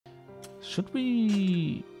Should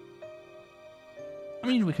we? I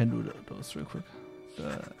mean, we can do those real quick.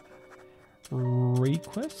 The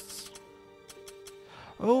requests.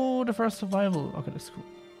 Oh, the first survival. Okay, that's cool.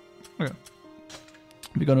 Okay,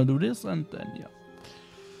 we're gonna do this and then yeah.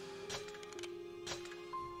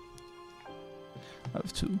 I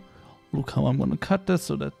have to look how I'm gonna cut this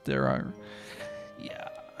so that there are. Yeah,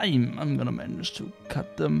 I'm gonna manage to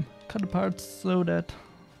cut the parts so that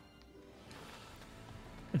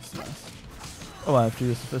it's nice. Oh, I have to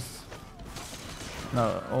use this.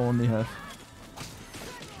 No, I only have.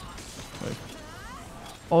 Wait.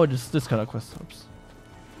 Oh, this kind of quest helps.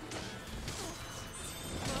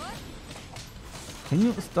 Can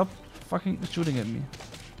you stop fucking shooting at me?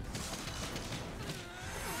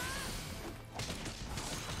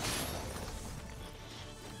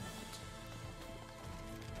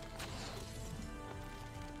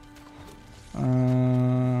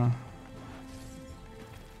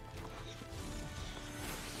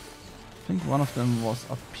 I think one of them was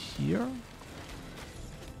up here.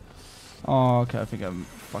 Oh, okay, I think I'm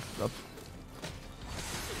fucked up.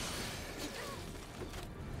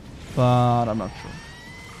 But I'm not sure.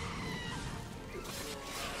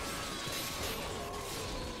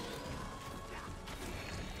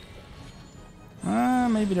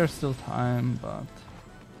 Maybe there's still time, but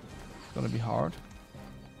it's gonna be hard.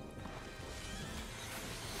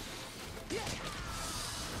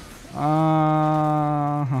 Oh.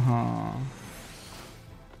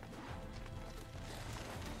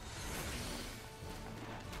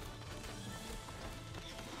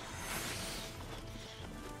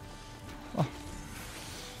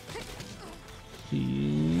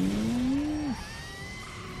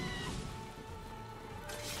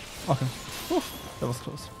 Okay. Whew, that was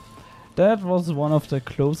close. That was one of the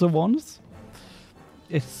closer ones.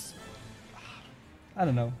 It's... I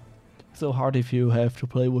don't know. So hard if you have to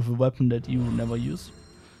play with a weapon that you never use.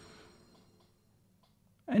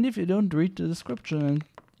 And if you don't read the description and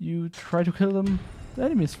you try to kill the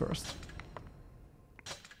enemies first.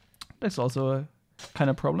 That's also a kind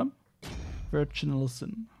of problem. Virginal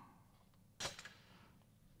sin.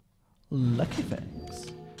 Lucky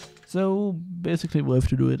thanks. So basically we'll have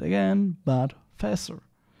to do it again, but faster.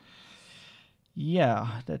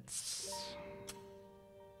 Yeah, that's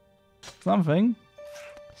something.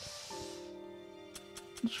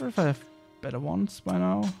 Not sure if I have better ones by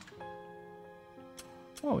now.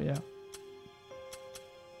 Oh yeah.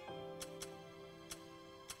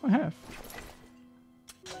 I have.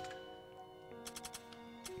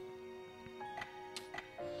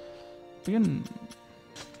 Begin.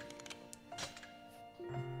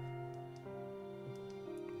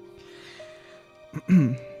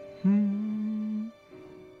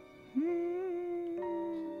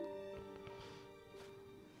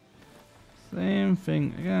 Same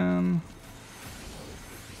thing again.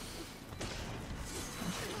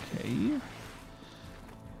 Okay.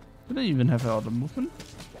 Did I even have auto movement?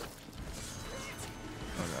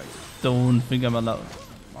 I don't think I'm allowed.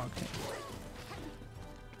 Okay.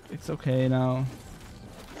 It's okay now.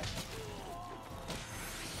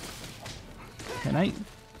 Can I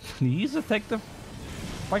please attack the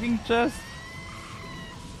fucking chest?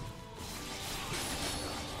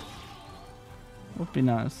 Would be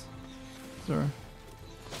nice. Sir.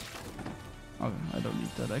 Okay, I don't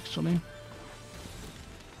need that actually.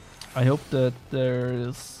 I hope that there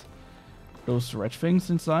is those red things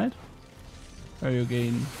inside. Where you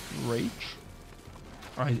gain rage.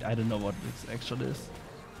 Or I don't know what this actually is.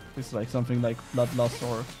 It's like something like bloodlust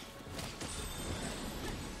or...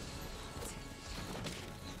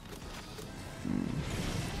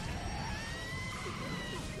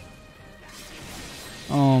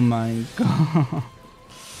 Oh my god.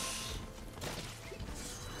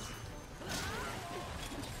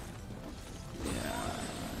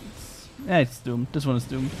 Yeah, it's doomed. This one is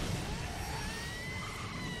doomed.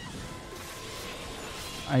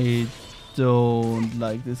 I don't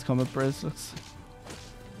like these combat bracelets.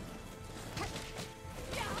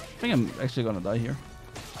 I think I'm actually gonna die here.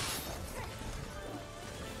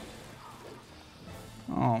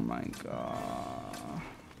 Oh my god.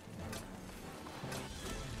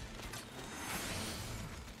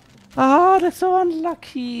 Ah, that's so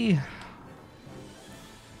unlucky.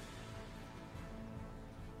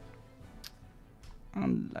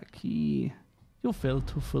 Unlucky. You failed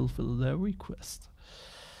to fulfill their request.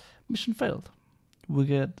 Mission failed. We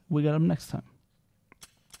get them next time.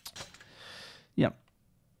 Yeah.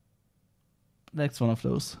 Next one of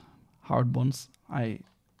those hard ones. I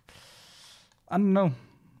don't know.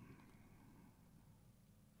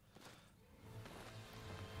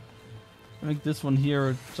 I think this one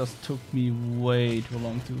here just took me way too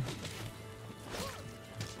long to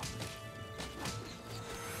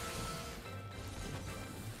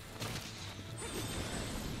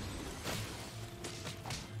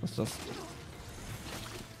It's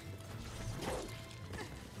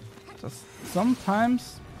just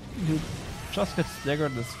sometimes you just get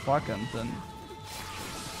staggered as fuck and then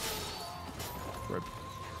rip.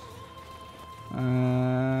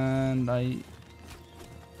 And I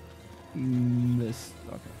missed.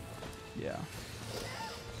 Okay, yeah.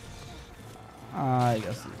 I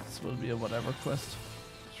guess this will be a whatever quest.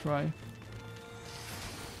 Try.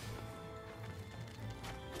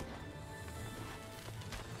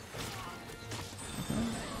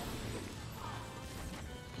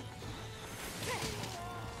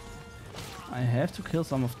 I have to kill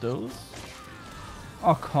some of those.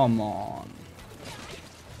 Oh, come on.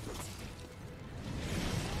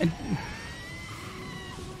 And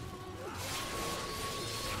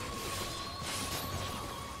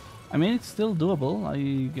I mean, it's still doable,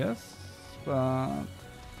 I guess, but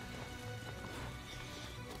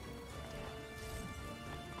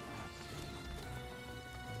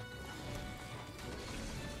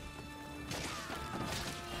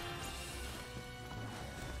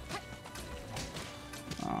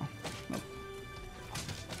oh, nope.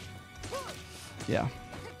 Yeah,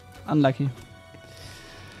 unlucky.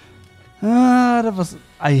 That was.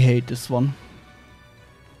 I hate this one.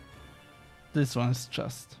 This one is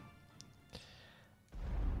just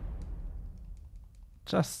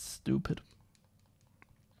stupid.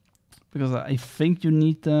 Because I think you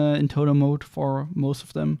need the in total mode for most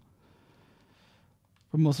of them.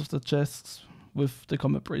 For most of the chests with the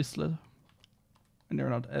combat bracelet. And they're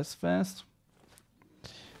not as fast.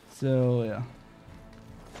 So yeah.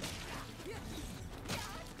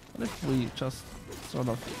 What if we just sort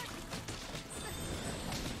of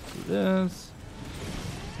do this?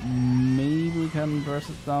 Maybe we can burst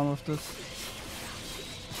it down with this.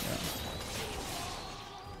 Yeah.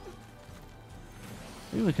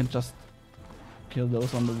 Maybe we can just kill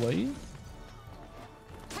those on the way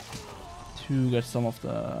to get some of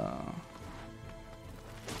the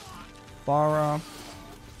bar up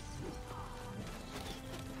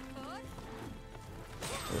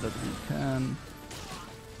so that we can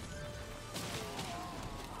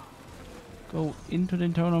go into the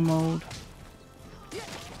internal mode. Then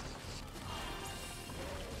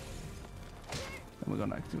we're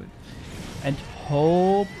gonna activate and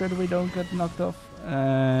hope that we don't get knocked off.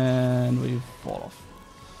 And we fall off.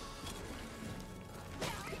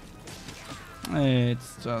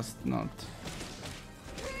 It's just not.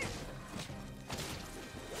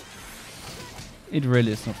 It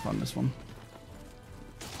really is not fun, this one.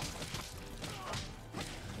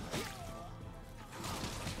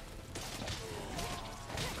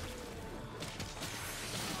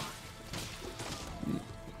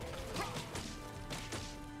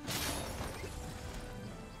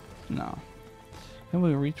 No. Can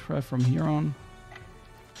we retry from here on?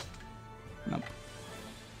 Nope.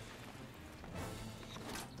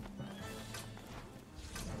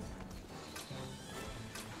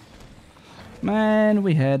 Man,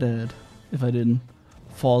 we had it. If I didn't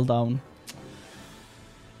fall down.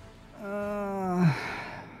 I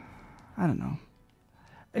don't know.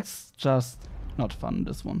 It's just not fun,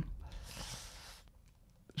 this one.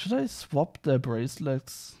 Should I swap the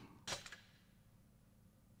bracelets?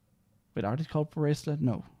 Wait, are they called bracelet?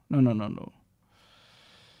 No. No.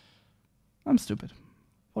 I'm stupid.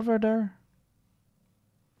 What were there?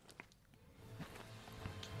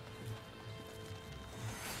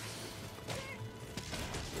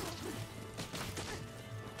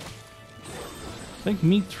 I think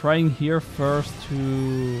me trying here first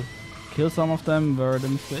to kill some of them were the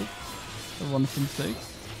mistake. One of the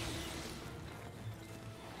mistakes.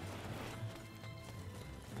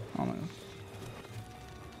 Oh my god.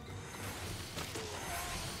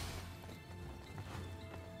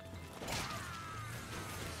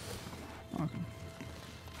 Okay.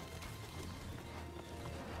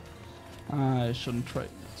 I shouldn't try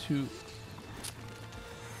to.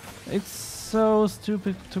 It's so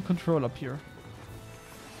stupid to control up here.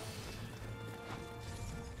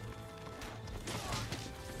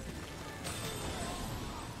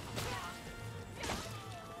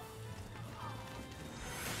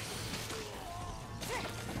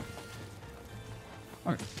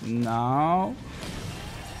 Okay, now.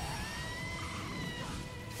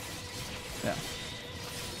 Yeah.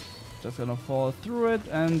 Just gonna fall through it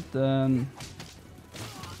and then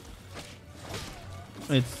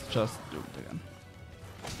it's just doomed again.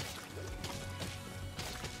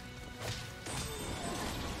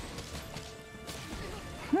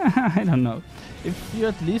 I don't know. If you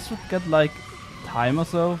at least would get like time or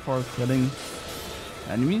so for killing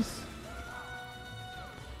enemies.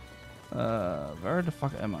 Where the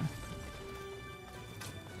fuck am I?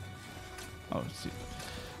 Oh, see.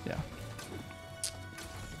 Yeah.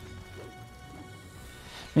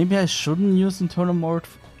 Maybe I shouldn't use intoner mode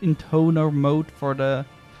for the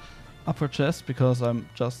upper chest because I'm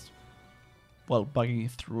just, well, bugging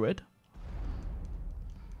through it.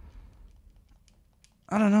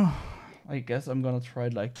 I don't know. I guess I'm gonna try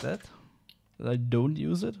it like that. That I don't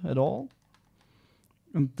use it at all.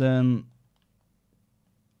 And then,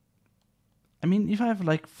 I mean, if I have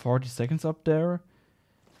like 40 seconds up there,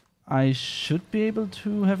 I should be able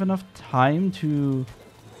to have enough time to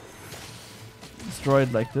destroy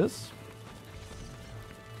it like this.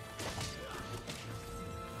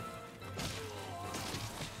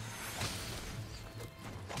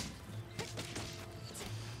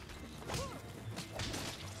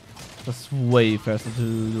 That's way faster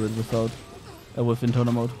to do it without with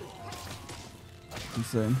intoner mode.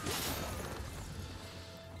 Insane.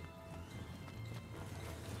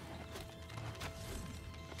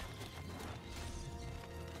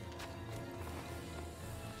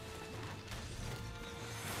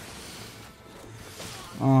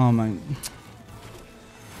 Oh my. I'm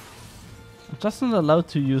just not allowed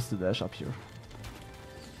to use the dash up here.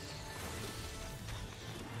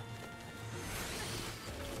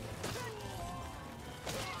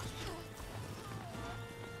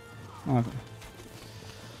 Okay.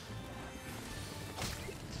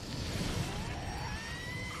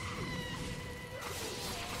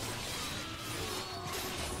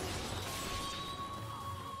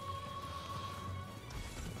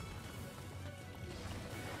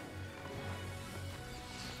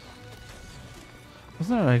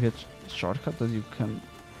 Wasn't there like a shortcut that you can...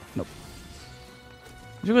 Nope.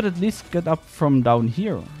 You could at least get up from down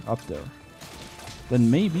here, up there. Then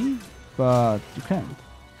maybe, but you can't.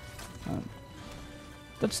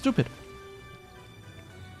 That's stupid.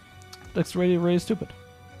 That's really, really stupid.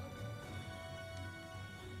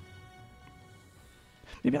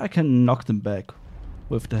 Maybe I can knock them back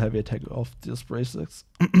with the heavy attack of these bracelets.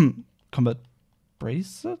 Combat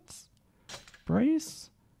bracelets?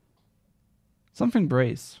 Brace? Something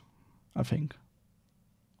brace, I think.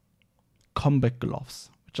 Combat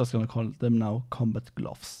gloves. We're just gonna call them now combat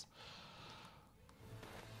gloves.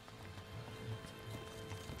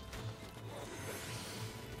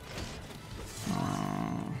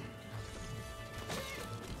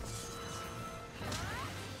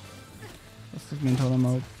 Let's take me into the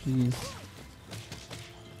mode, please.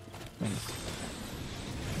 Thanks.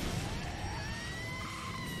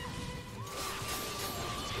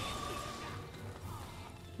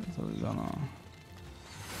 So we're gonna...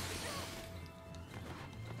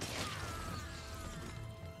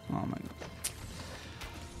 Oh my god.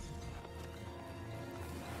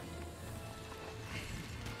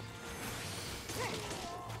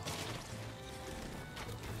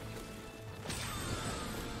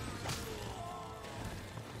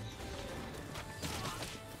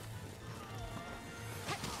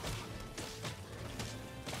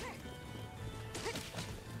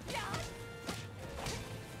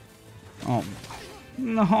 Oh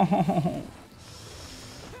no!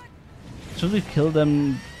 Should we kill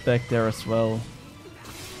them back there as well?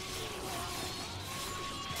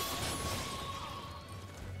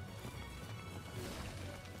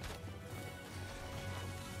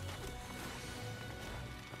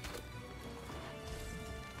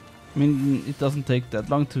 I mean, it doesn't take that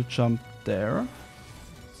long to jump there,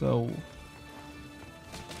 so...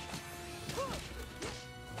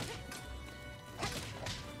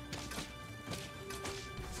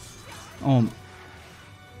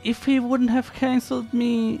 If he wouldn't have cancelled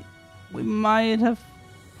me, we would have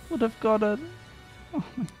got it. Oh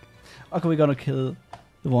my god. Okay, we're gonna kill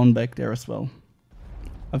the one back there as well.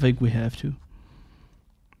 I think we have to.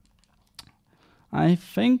 I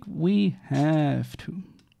think we have to.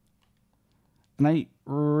 And I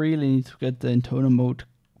really need to get the intoner mode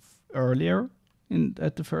earlier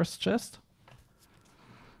at the first chest.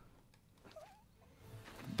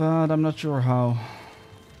 But I'm not sure how.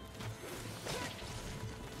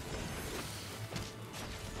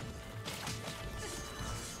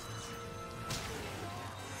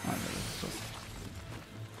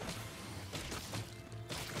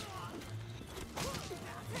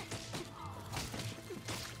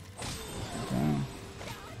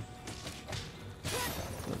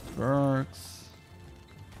 Works.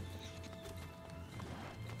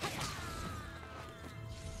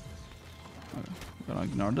 Okay, I'm gonna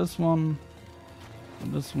ignore this one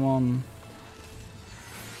and this one.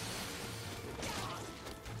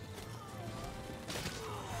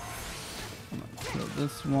 I'm gonna kill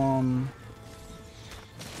this one,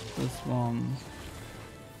 this one,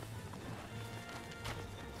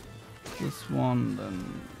 this one,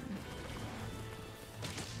 then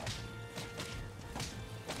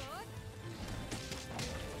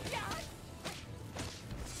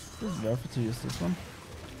It's worth it to use this one.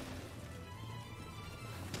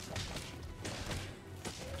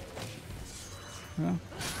 Yeah.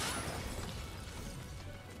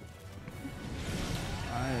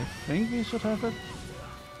 I think we should have it.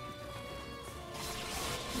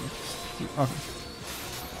 Okay.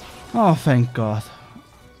 Oh, thank God.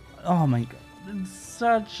 Oh my God. It's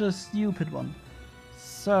such a stupid one.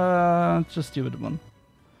 Such a stupid one.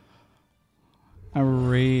 I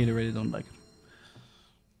really, really don't like it.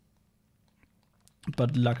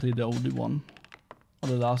 But luckily the only one. Or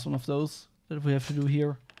the last one of those that we have to do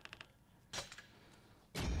here.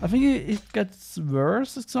 I think it gets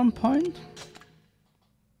worse at some point.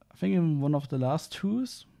 I think in one of the last two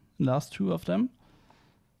of them,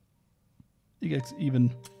 it gets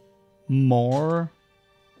even more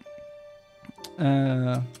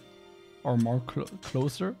or more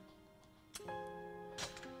closer.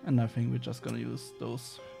 And I think we're just gonna use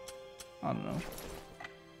those, I don't know,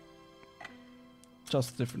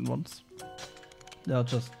 just different ones. They are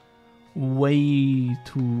just way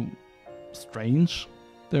too strange.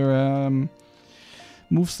 Their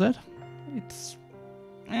moveset, it's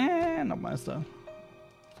not my style.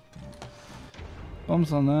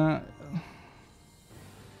 Bombs on that.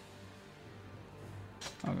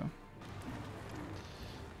 Okay.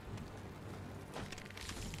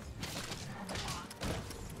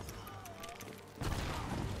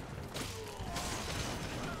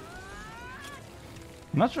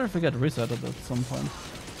 I'm not sure if we get resetted at some point.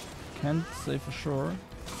 Can't say for sure.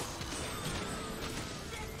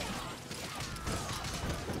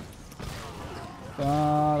 But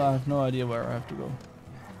I have no idea where I have to go.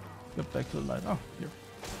 Get back to the light. Oh, here.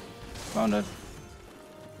 Found it.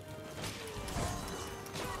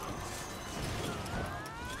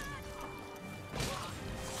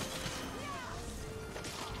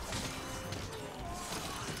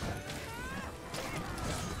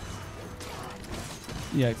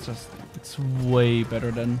 Yeah, it's way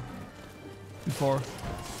better than before.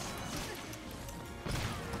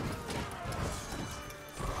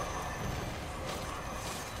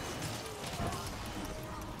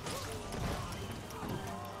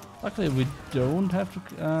 Luckily we don't have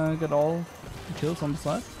to get all the kills on the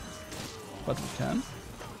side, but we can.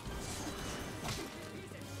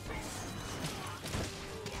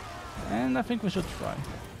 And I think we should try.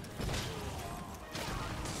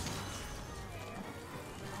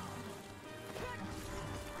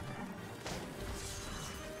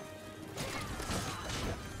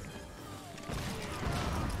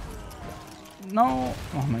 No!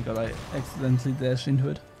 Oh my God, I accidentally dashed into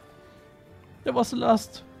it. That was the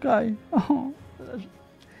last guy. Oh,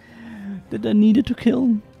 that I needed to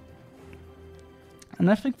kill. And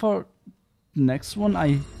I think for the next one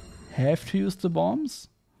I have to use the bombs,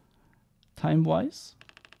 time-wise.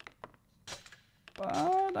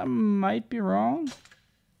 But I might be wrong.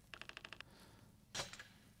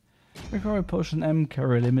 Recovery potion M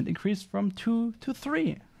carry limit increased from 2 to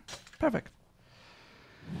 3. Perfect.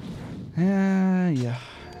 Yeah.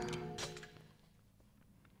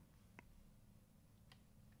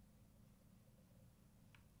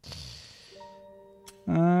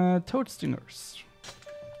 Toad stingers.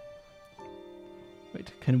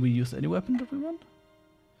 Wait, can we use any weapon that we want?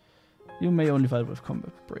 You may only fight with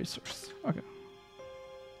combat bracers. Okay.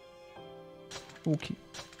 Okay.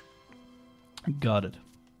 Got it.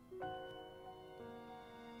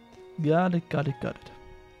 Got it.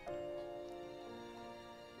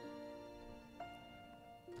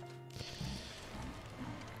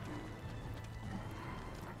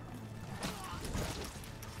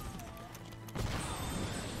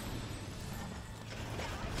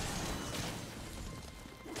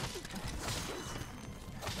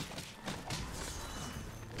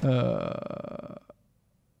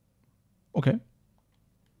 Okay.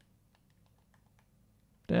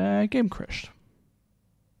 The game crashed.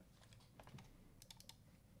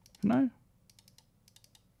 No?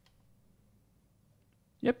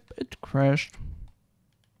 Yep, it crashed.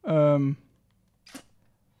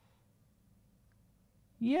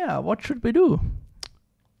 Yeah, what should we do?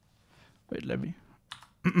 Wait, let me.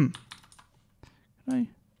 Can I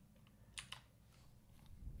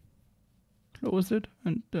close it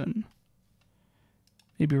and then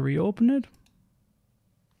maybe reopen it?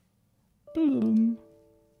 Boom.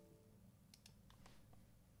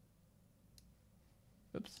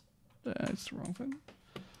 Oops, that's the wrong thing.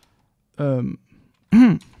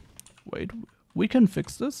 Wait, we can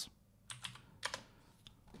fix this.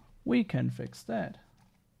 We can fix that.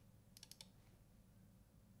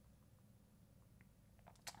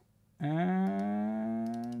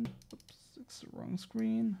 And oops, it's the wrong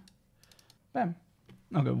screen. Bam.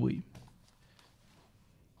 Okay, we.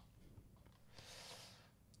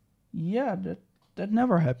 Yeah, that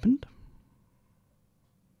never happened.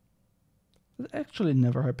 It actually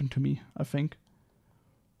never happened to me, I think.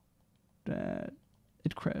 That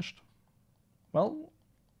it crashed. Well,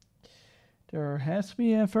 there has to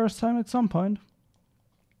be a first time at some point.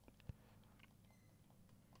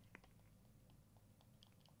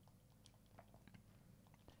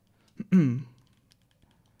 Come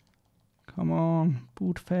on,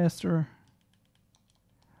 boot faster.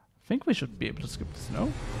 I think we should be able to skip the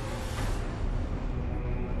snow.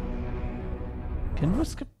 Can we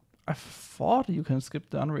skip? I thought you can skip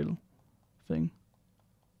the Unreal thing.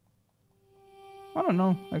 I don't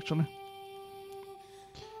know, actually.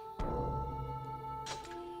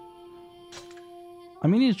 I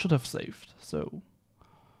mean, it should have saved, so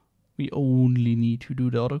we only need to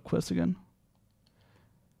do the other quest again.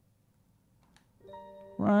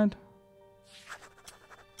 Right?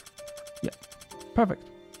 Yeah, perfect.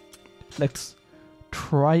 Let's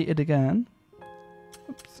try it again.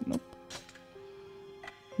 Oops, nope.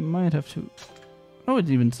 Might have to... Oh, it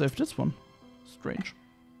even saved this one. Strange.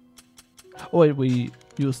 Oh wait, we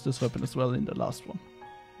used this weapon as well in the last one.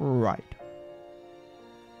 Right.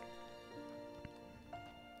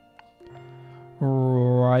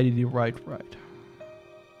 Right.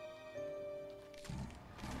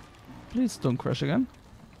 Please don't crash again.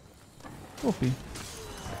 Whoopee.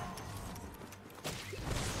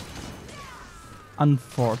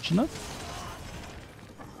 Unfortunate.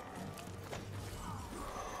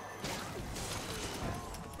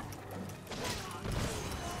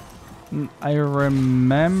 I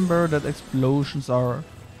remember that explosions are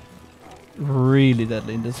really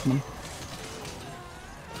deadly in this one.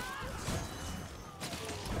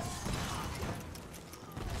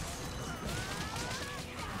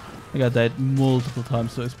 I got died multiple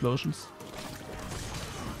times to explosions.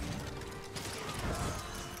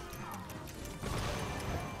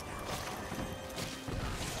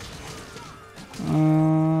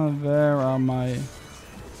 Where are my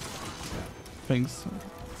things?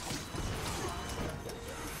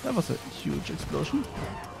 That was a huge explosion.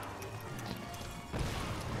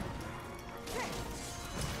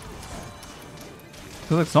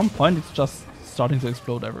 Because at some point it's just starting to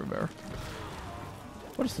explode everywhere.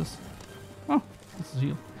 What is this? Oh, this is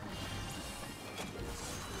heal.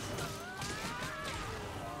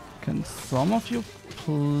 Can some of you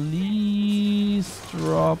please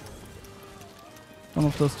drop one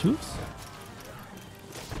of those tubes?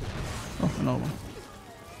 Oh, another one.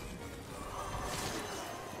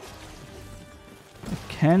 I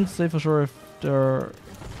can't say for sure if there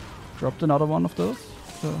dropped another one of those.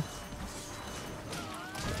 So.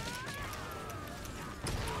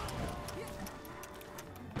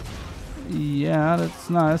 Yeah, that's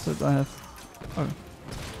nice that I have... Oh.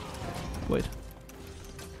 Wait.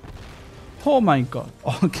 Oh my god.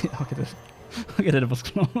 Oh, okay, okay, that was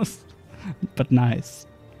close. But nice.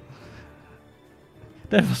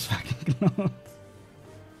 That was fucking close.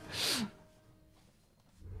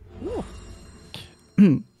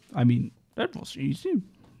 I mean, that was easy.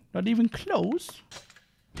 Not even close.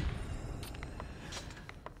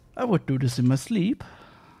 I would do this in my sleep.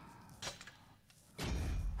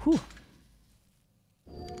 Whew.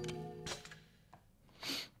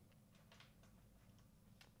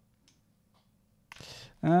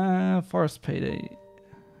 Forest payday.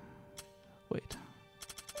 Wait.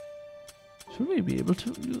 Should we be able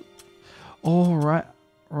to? Oh,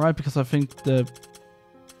 right, because I think the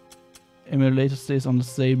emulator stays on the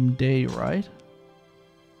same day, right?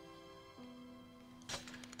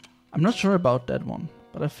 I'm not sure about that one,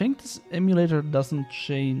 but I think this emulator doesn't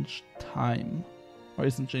change time, or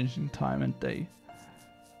isn't changing time and day.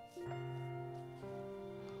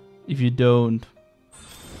 If you don't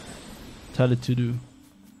tell it to do.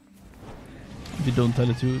 If you don't tell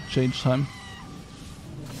it to change time.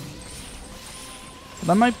 But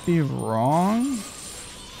I might be wrong.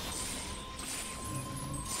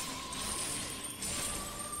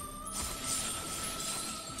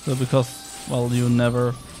 So because, well, you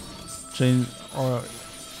never change, or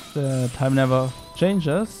the time never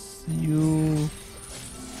changes, you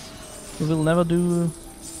will never do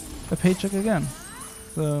a paycheck again.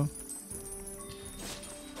 So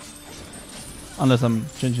unless I'm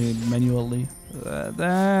changing it manually,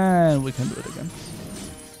 then we can do it again.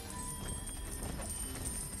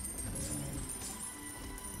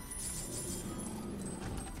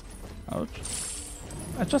 Ouch.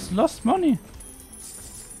 I just lost money.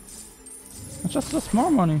 I just lost more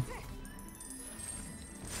money.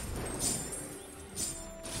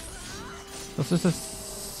 Because this is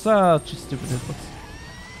such a stupid hitbox.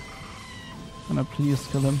 Can I please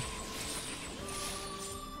kill him?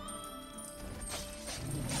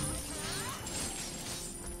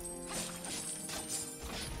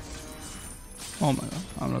 Oh my god,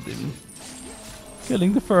 I'm not even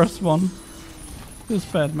killing the first one. Feels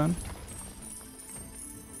bad, man.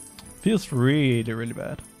 Feels really, really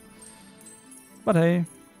bad. But hey,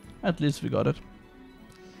 at least we got it.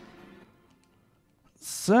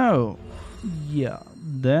 So, yeah,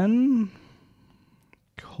 then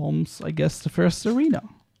comes, I guess, the first arena.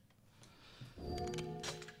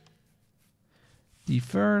 The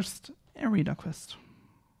first arena quest.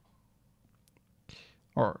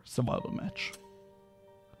 Or survival match.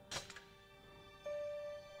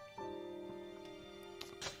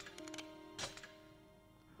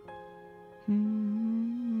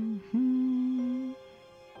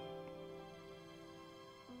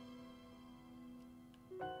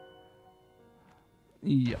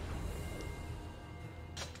 Yeah.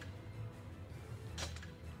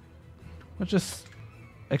 Which is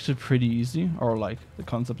actually pretty easy, or like the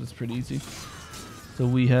concept is pretty easy. So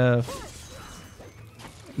we have.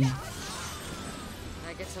 I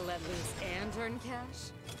get to let loose and earn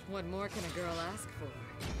cash? What more can a girl ask for?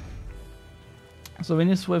 So in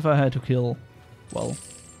this wave I had to kill, well,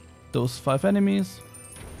 those 5 enemies.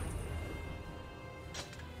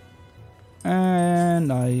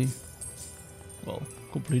 And I, well,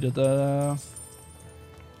 completed the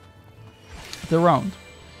round.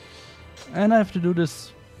 And I have to do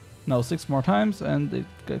this now 6 more times, and it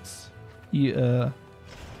gets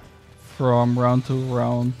from round to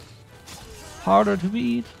round harder to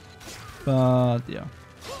beat. But yeah,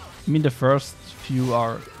 I mean the first few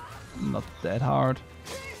are not that hard.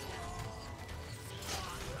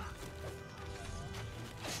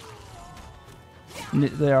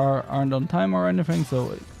 They aren't on time or anything,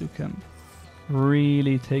 so you can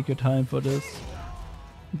really take your time for this.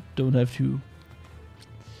 Don't have to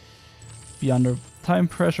be under time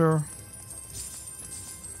pressure.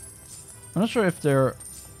 I'm not sure if the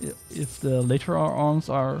later arms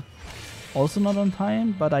are also not on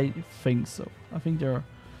time, but I think so. I think they're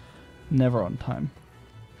never on time.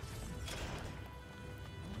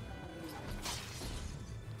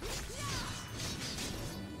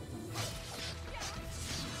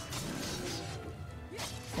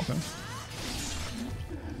 Okay.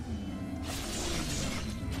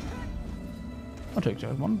 I'll take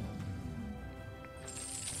that one.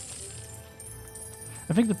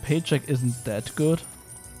 I think the paycheck isn't that good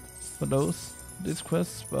for these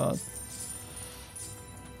quests, but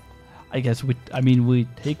I guess we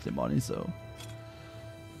take the money, so.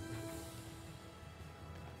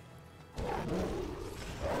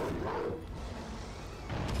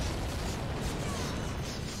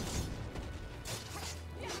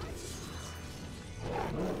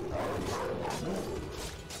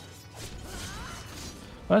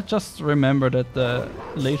 But just remember that the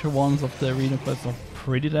later ones of the arena quests are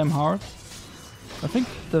pretty damn hard. I think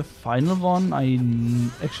the final one I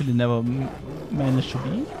actually never managed to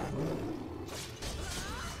beat.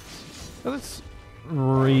 But it's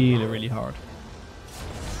really, really hard.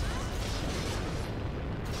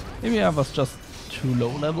 Maybe I was just too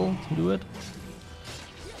low level to do it.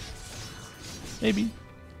 Maybe.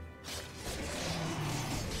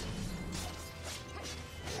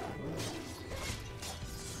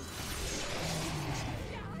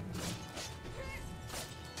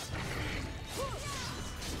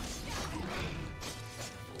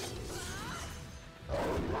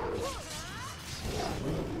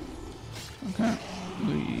 Okay,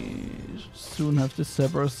 we soon have the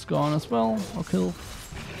Cerberus gone as well, or killed.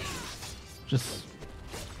 Just,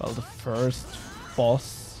 well, the first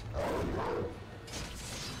boss,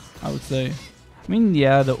 I would say. I mean,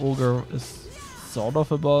 yeah, the Ogre is sort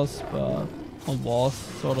of a boss, but, or was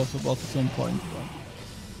sort of a boss at some point,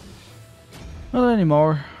 but not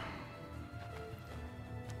anymore.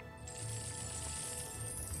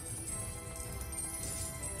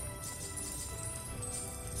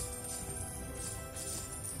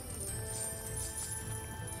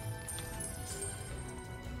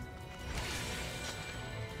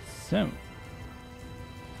 So,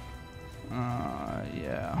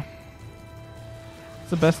 yeah,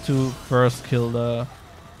 it's the best to first kill the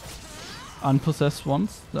unpossessed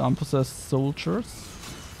ones, the unpossessed soldiers.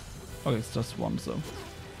 Okay, it's just one, so.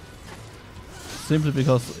 Simply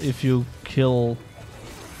because if you kill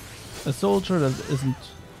a soldier that isn't,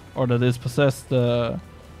 or that is possessed, the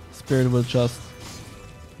spirit will just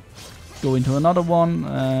go into another one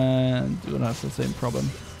and you're gonna have the same problem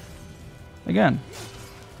again.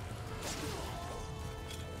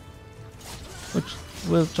 Which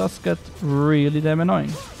will just get really damn annoying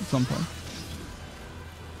at some point.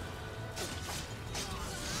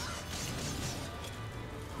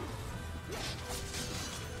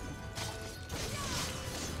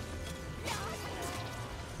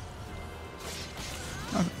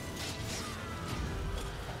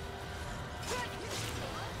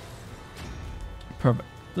 Perfect.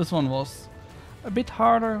 This one was a bit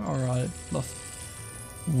harder, or I lost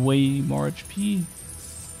way more HP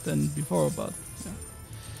than before, but yeah.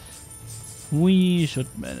 We should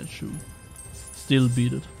manage to still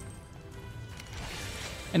beat it.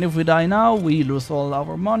 And if we die now, we lose all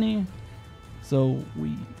our money. So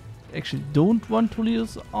we actually don't want to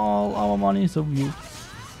lose all our money, so you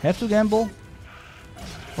have to gamble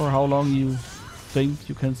for how long you think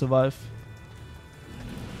you can survive.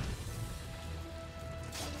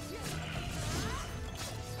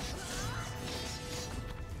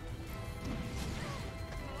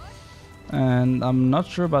 And I'm not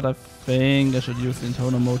sure, but I think I should use the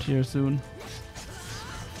Intono mode here soon.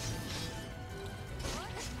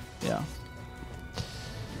 Yeah.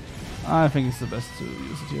 I think it's the best to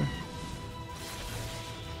use it here.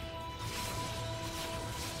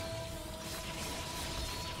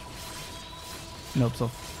 Nope, so.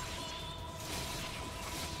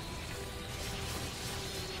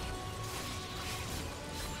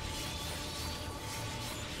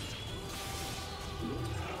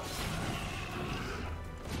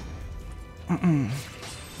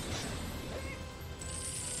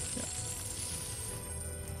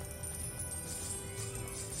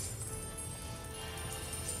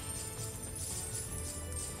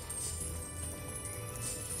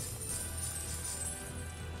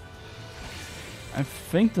 I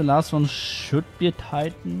think the last one should be a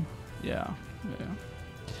Titan. Yeah.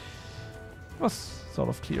 Was sort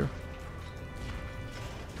of clear.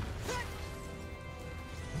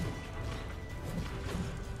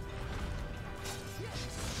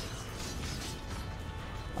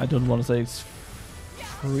 I don't want to say it's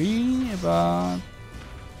free, but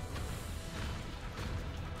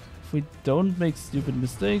if we don't make stupid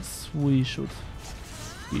mistakes, we should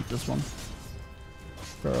beat this one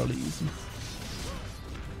fairly easy.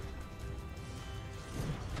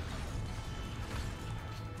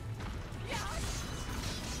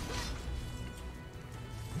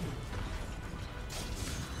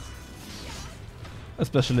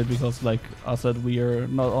 Especially because, like I said, we are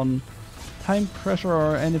not on time pressure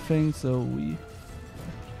or anything, so we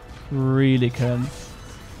really can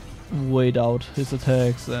wait out his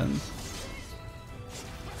attacks and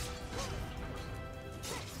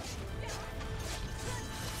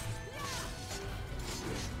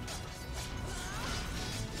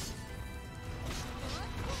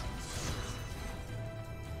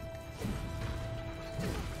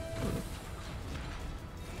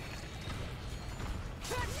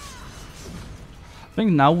I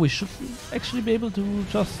think now we should actually be able to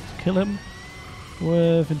just kill him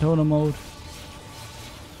with Intono mode.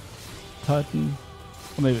 Titan.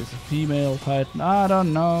 Or maybe it's a female Titan. I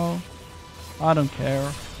don't know. I don't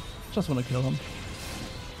care. Just want to kill him.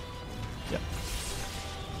 Yeah.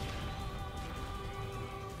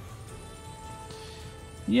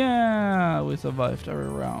 Yeah, we survived every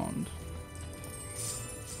round.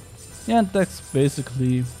 Yeah, and that's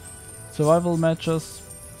basically survival matches.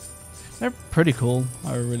 They're pretty cool.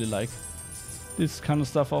 I really like this kind of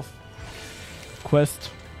stuff of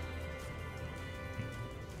Quest.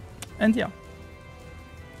 And yeah,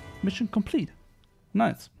 mission complete.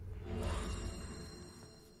 Nice.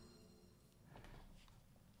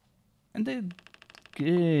 And they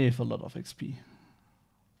give a lot of XP.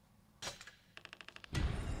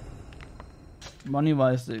 Money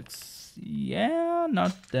wise, it's yeah,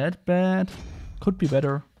 not that bad. Could be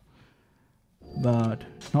better, but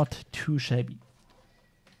not too shabby.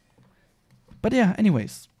 But yeah,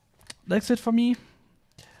 anyways, that's it for me.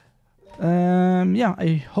 Yeah,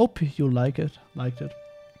 I hope you liked it.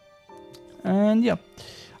 And yeah,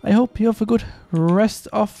 I hope you have a good rest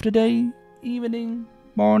of the day, evening,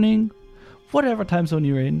 morning, whatever time zone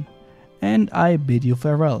you're in. And I bid you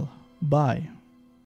farewell. Bye.